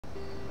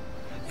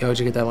Yo, did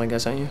you get that link I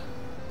sent you?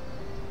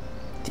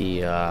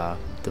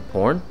 The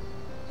porn?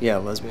 Yeah,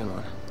 lesbian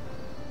one.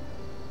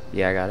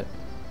 Yeah, I got it.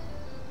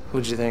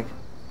 What'd you think?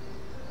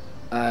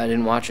 I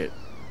didn't watch it.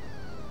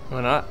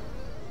 Why not?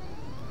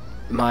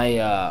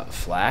 My,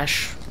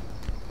 Flash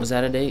was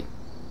out of date,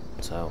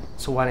 so...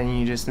 So why didn't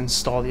you just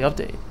install the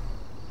update?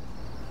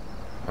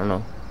 I don't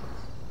know.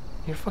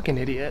 You're a fucking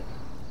idiot.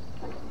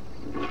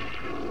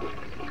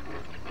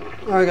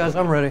 Alright guys,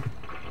 I'm ready.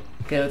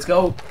 Okay, let's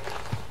go.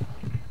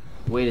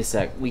 Wait a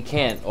sec, we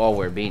can't all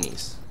wear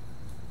beanies.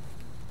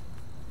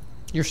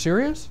 You're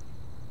serious?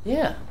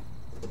 Yeah.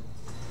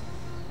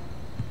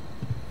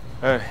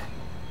 Hey,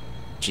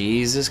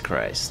 Jesus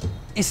Christ.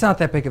 It's not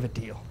that big of a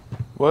deal.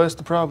 what's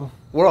the problem?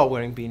 We're all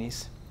wearing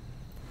beanies.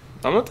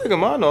 I'm not taking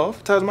mine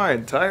off. Ties my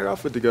entire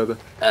outfit together.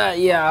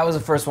 Yeah, I was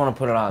the first one to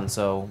put it on,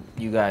 so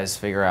you guys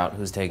figure out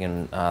who's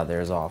taking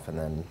theirs off, and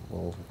then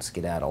we'll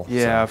skedaddle.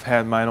 Yeah, so. I've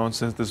had mine on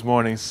since this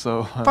morning,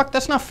 so... Fuck,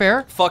 that's not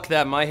fair. Fuck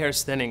that, my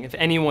hair's thinning. If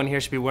anyone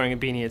here should be wearing a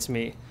beanie, it's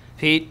me.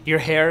 Pete, your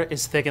hair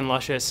is thick and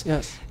luscious.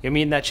 Yes. You're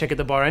meeting that chick at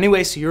the bar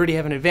anyway, so you already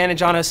have an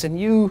advantage on us, and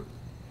you...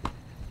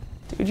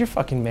 Dude, you're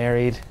fucking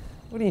married.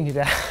 What do you need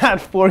a hat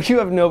for? You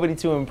have nobody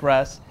to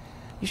impress.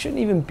 You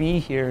shouldn't even be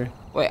here.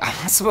 Wait, I'm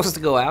not supposed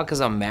to go out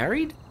because I'm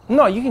married?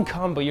 No, you can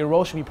come, but your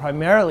role should be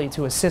primarily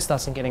to assist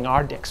us in getting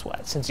our dicks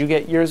wet, since you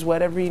get yours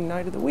wet every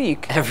night of the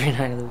week. Every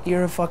night of the week.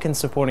 You're a fucking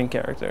supporting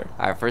character.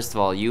 Alright, first of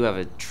all, you have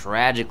a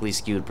tragically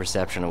skewed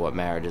perception of what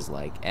marriage is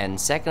like.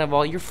 And second of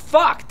all, you're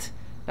fucked!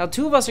 Now,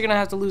 two of us are gonna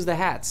have to lose the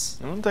hats.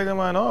 I'm taking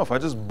mine off. I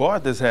just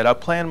bought this hat. I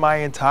planned my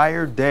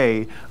entire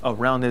day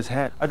around this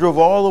hat. I drove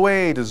all the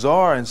way to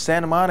Zara in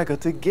Santa Monica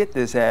to get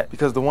this hat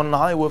because the one in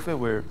Hollywood fit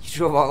weird. You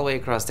drove all the way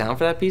across town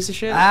for that piece of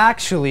shit?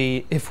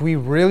 Actually, if we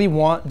really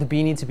want the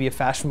beanie to be a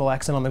fashionable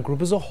accent on the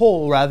group as a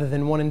whole rather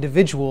than one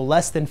individual,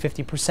 less than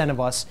 50% of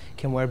us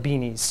can wear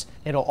beanies.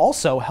 It'll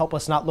also help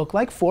us not look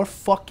like 4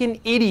 fucking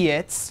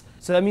idiots.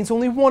 So that means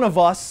only one of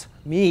us,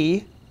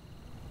 me,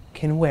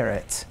 can wear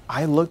it.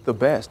 I look the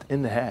best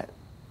in the hat,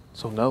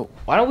 so no.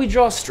 Why don't we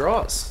draw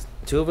straws?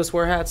 Two of us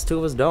wear hats, two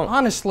of us don't.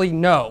 Honestly,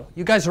 no.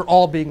 You guys are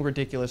all being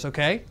ridiculous,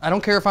 okay? I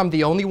don't care if I'm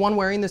the only one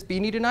wearing this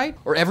beanie tonight,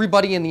 or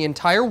everybody in the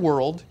entire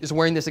world is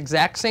wearing this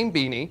exact same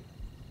beanie.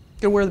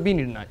 You're gonna wear the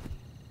beanie tonight.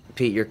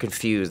 Pete, you're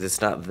confused. It's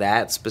not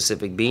that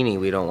specific beanie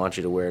we don't want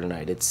you to wear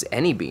tonight. It's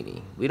any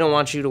beanie. We don't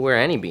want you to wear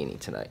any beanie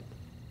tonight.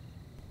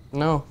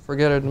 No,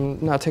 forget it.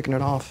 I'm not taking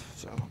it off,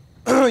 so.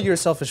 You're a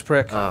selfish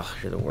prick. Ugh,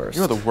 you're the worst.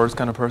 You're the worst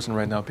kind of person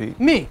right now, Pete.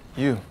 Me?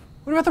 You.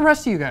 What about the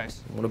rest of you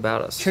guys? What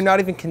about us? You're not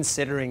even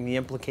considering the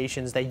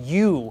implications that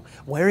you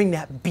wearing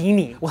that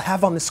beanie will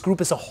have on this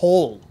group as a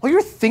whole. All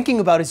you're thinking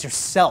about is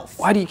yourself.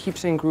 Why do you keep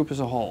saying group as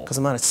a whole? Because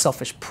I'm not a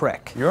selfish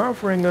prick. You're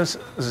offering us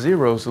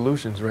 0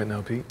 solutions right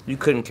now, Pete. You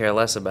couldn't care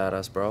less about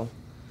us, bro.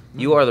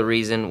 You are the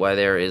reason why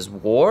there is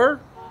war,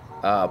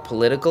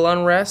 political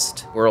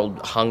unrest, world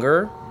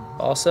hunger,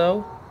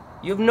 also.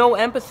 You have no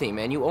empathy,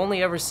 man. You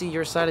only ever see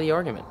your side of the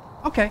argument.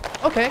 Okay.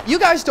 You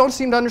guys don't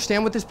seem to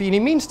understand what this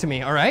beanie means to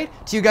me, all right?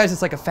 To you guys,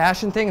 it's like a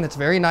fashion thing and it's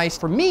very nice.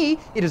 For me,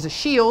 it is a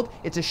shield,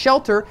 it's a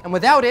shelter, and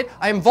without it,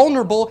 I am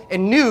vulnerable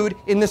and nude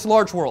in this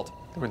large world.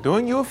 We're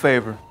doing you a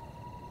favor.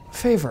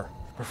 Favor.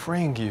 We're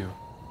freeing you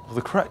of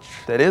the crutch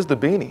that is the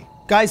beanie.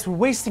 Guys, we're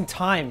wasting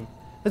time.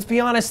 Let's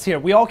be honest here.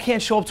 We all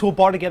can't show up to a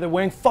bar together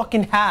wearing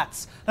fucking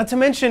hats. Not to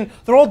mention,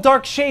 they're all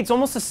dark shades,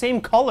 almost the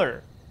same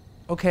color.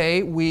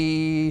 Okay,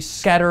 we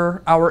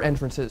scatter our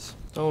entrances.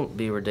 Don't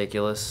be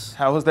ridiculous.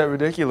 How is that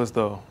ridiculous,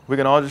 though? We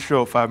can all just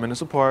show up 5 minutes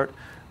apart,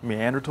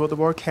 meander toward the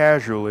bar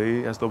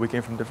casually, as though we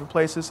came from different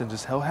places, and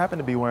just happen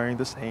to be wearing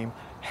the same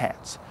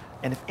hats.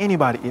 And if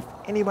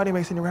anybody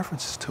makes any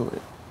references to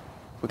it,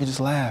 we can just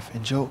laugh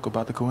and joke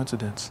about the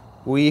coincidence.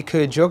 We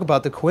could joke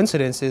about the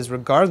coincidences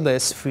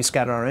regardless if we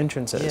scatter our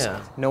entrances.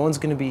 Yeah. No one's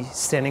gonna be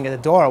standing at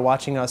the door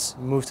watching us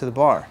move to the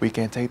bar. We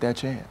can't take that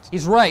chance.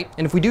 He's right,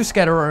 and if we do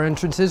scatter our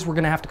entrances, we're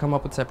gonna have to come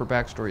up with separate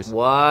backstories.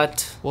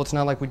 What? Well, it's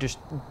not like we just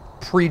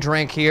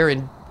pre-drank here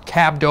and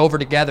cabbed over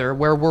together.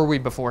 Where were we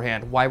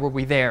beforehand? Why were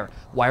we there?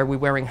 Why are we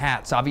wearing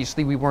hats?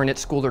 Obviously, we weren't at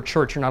school or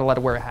church. You're not allowed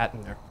to wear a hat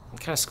in there. What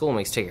kind of school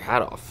makes you take your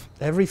hat off?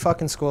 Every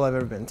fucking school I've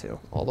ever been to.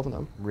 All of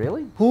them.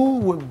 Really? Who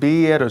would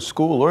be at a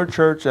school or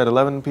church at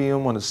 11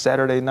 p.m. on a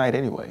Saturday night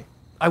anyway?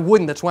 I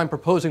wouldn't. That's why I'm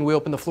proposing we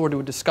open the floor to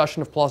a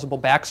discussion of plausible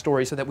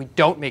backstory so that we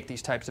don't make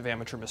these types of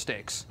amateur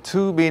mistakes.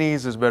 2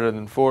 beanies is better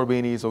than 4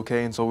 beanies,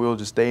 okay? And so we'll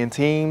just stay in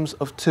teams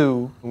of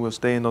 2, and we'll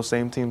stay in those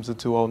same teams of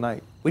 2 all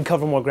night. We'd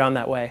cover more ground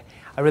that way.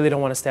 I really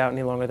don't want to stay out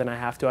any longer than I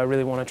have to. I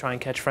really want to try and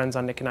catch friends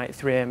on Nick and Night at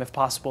 3 a.m. if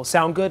possible.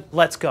 Sound good?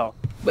 Let's go.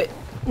 Wait,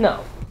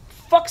 no.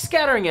 Fuck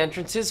scattering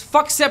entrances,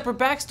 fuck separate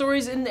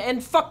backstories,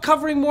 and fuck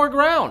covering more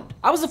ground.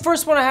 I was the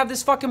first one to have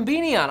this fucking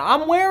beanie on.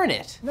 I'm wearing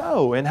it.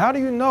 No, and how do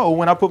you know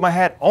when I put my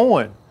hat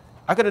on?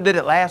 I could have did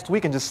it last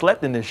week and just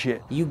slept in this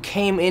shit. You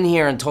came in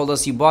here and told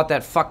us you bought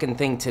that fucking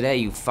thing today,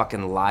 you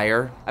fucking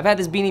liar. I've had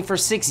this beanie for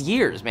 6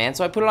 years, man,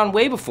 so I put it on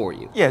way before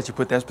you. Yes, you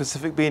put that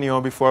specific beanie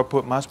on before I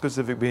put my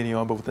specific beanie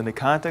on, but within the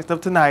context of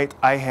tonight,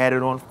 I had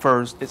it on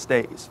first. It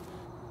stays.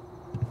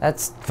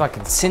 That's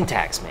fucking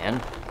syntax,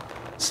 man.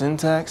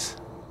 Syntax?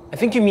 I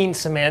think you mean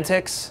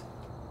semantics.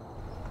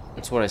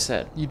 That's what I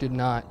said. You did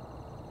not.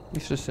 You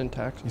said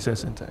syntax. You said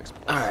syntax.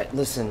 All right,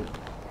 listen.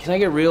 Can I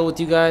get real with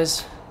you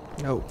guys?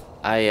 No.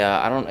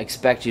 I don't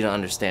expect you to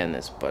understand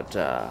this, but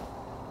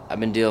I've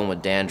been dealing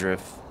with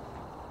dandruff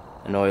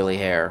and oily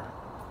hair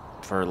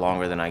for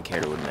longer than I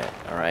care to admit,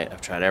 all right?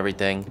 I've tried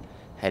everything,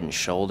 Head and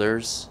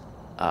Shoulders,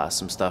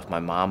 some stuff my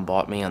mom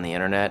bought me on the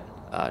internet,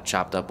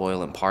 chopped up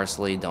oil and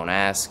parsley, don't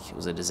ask, it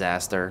was a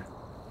disaster.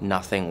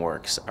 Nothing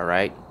works, all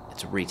right?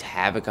 It's wreaked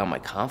havoc on my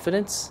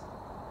confidence.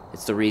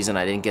 It's the reason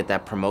I didn't get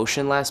that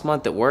promotion last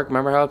month at work.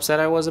 Remember how upset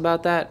I was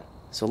about that?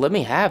 So let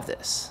me have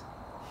this.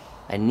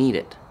 I need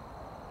it.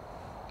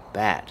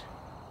 Bad.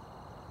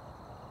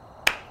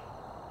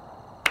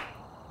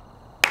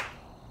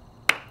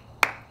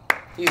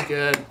 He's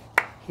good.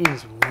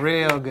 He's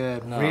real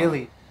good,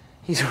 really.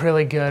 He's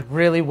really good,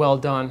 really well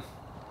done.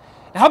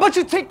 Now how about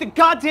you take the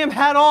goddamn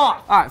hat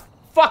off? All right,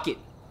 fuck it.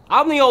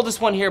 I'm the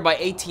oldest one here by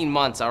 18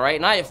 months, all right?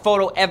 And I have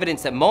photo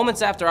evidence that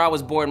moments after I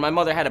was born, my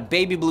mother had a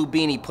baby blue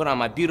beanie put on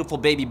my beautiful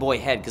baby boy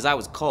head because I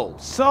was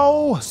cold.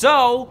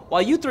 So,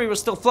 while you three were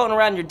still floating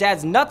around your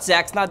dad's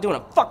nutsacks not doing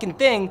a fucking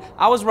thing,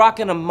 I was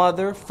rocking a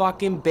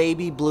motherfucking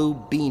baby blue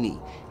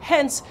beanie.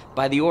 Hence,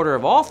 by the order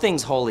of all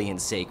things holy and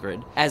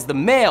sacred, as the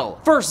male,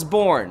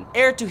 firstborn,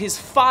 heir to his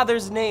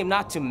father's name,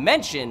 not to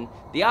mention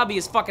the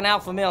obvious fucking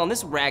alpha male in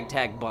this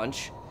ragtag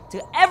bunch,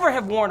 to ever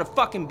have worn a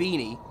fucking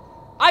beanie,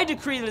 I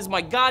decree that it is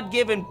my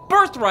God-given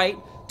birthright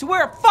to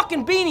wear a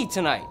fucking beanie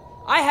tonight.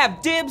 I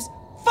have dibs.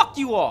 Fuck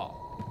you all.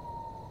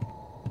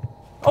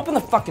 Open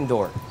the fucking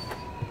door.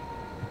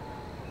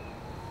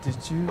 Did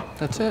you?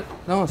 That's it.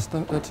 No,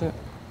 that's it.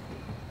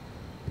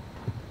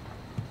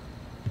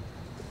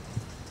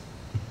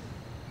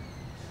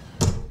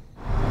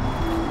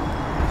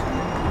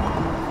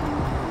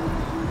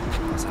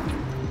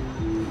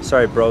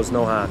 Sorry, bros,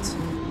 no hats.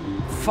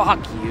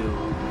 Fuck you.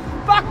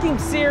 Fucking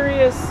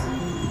serious?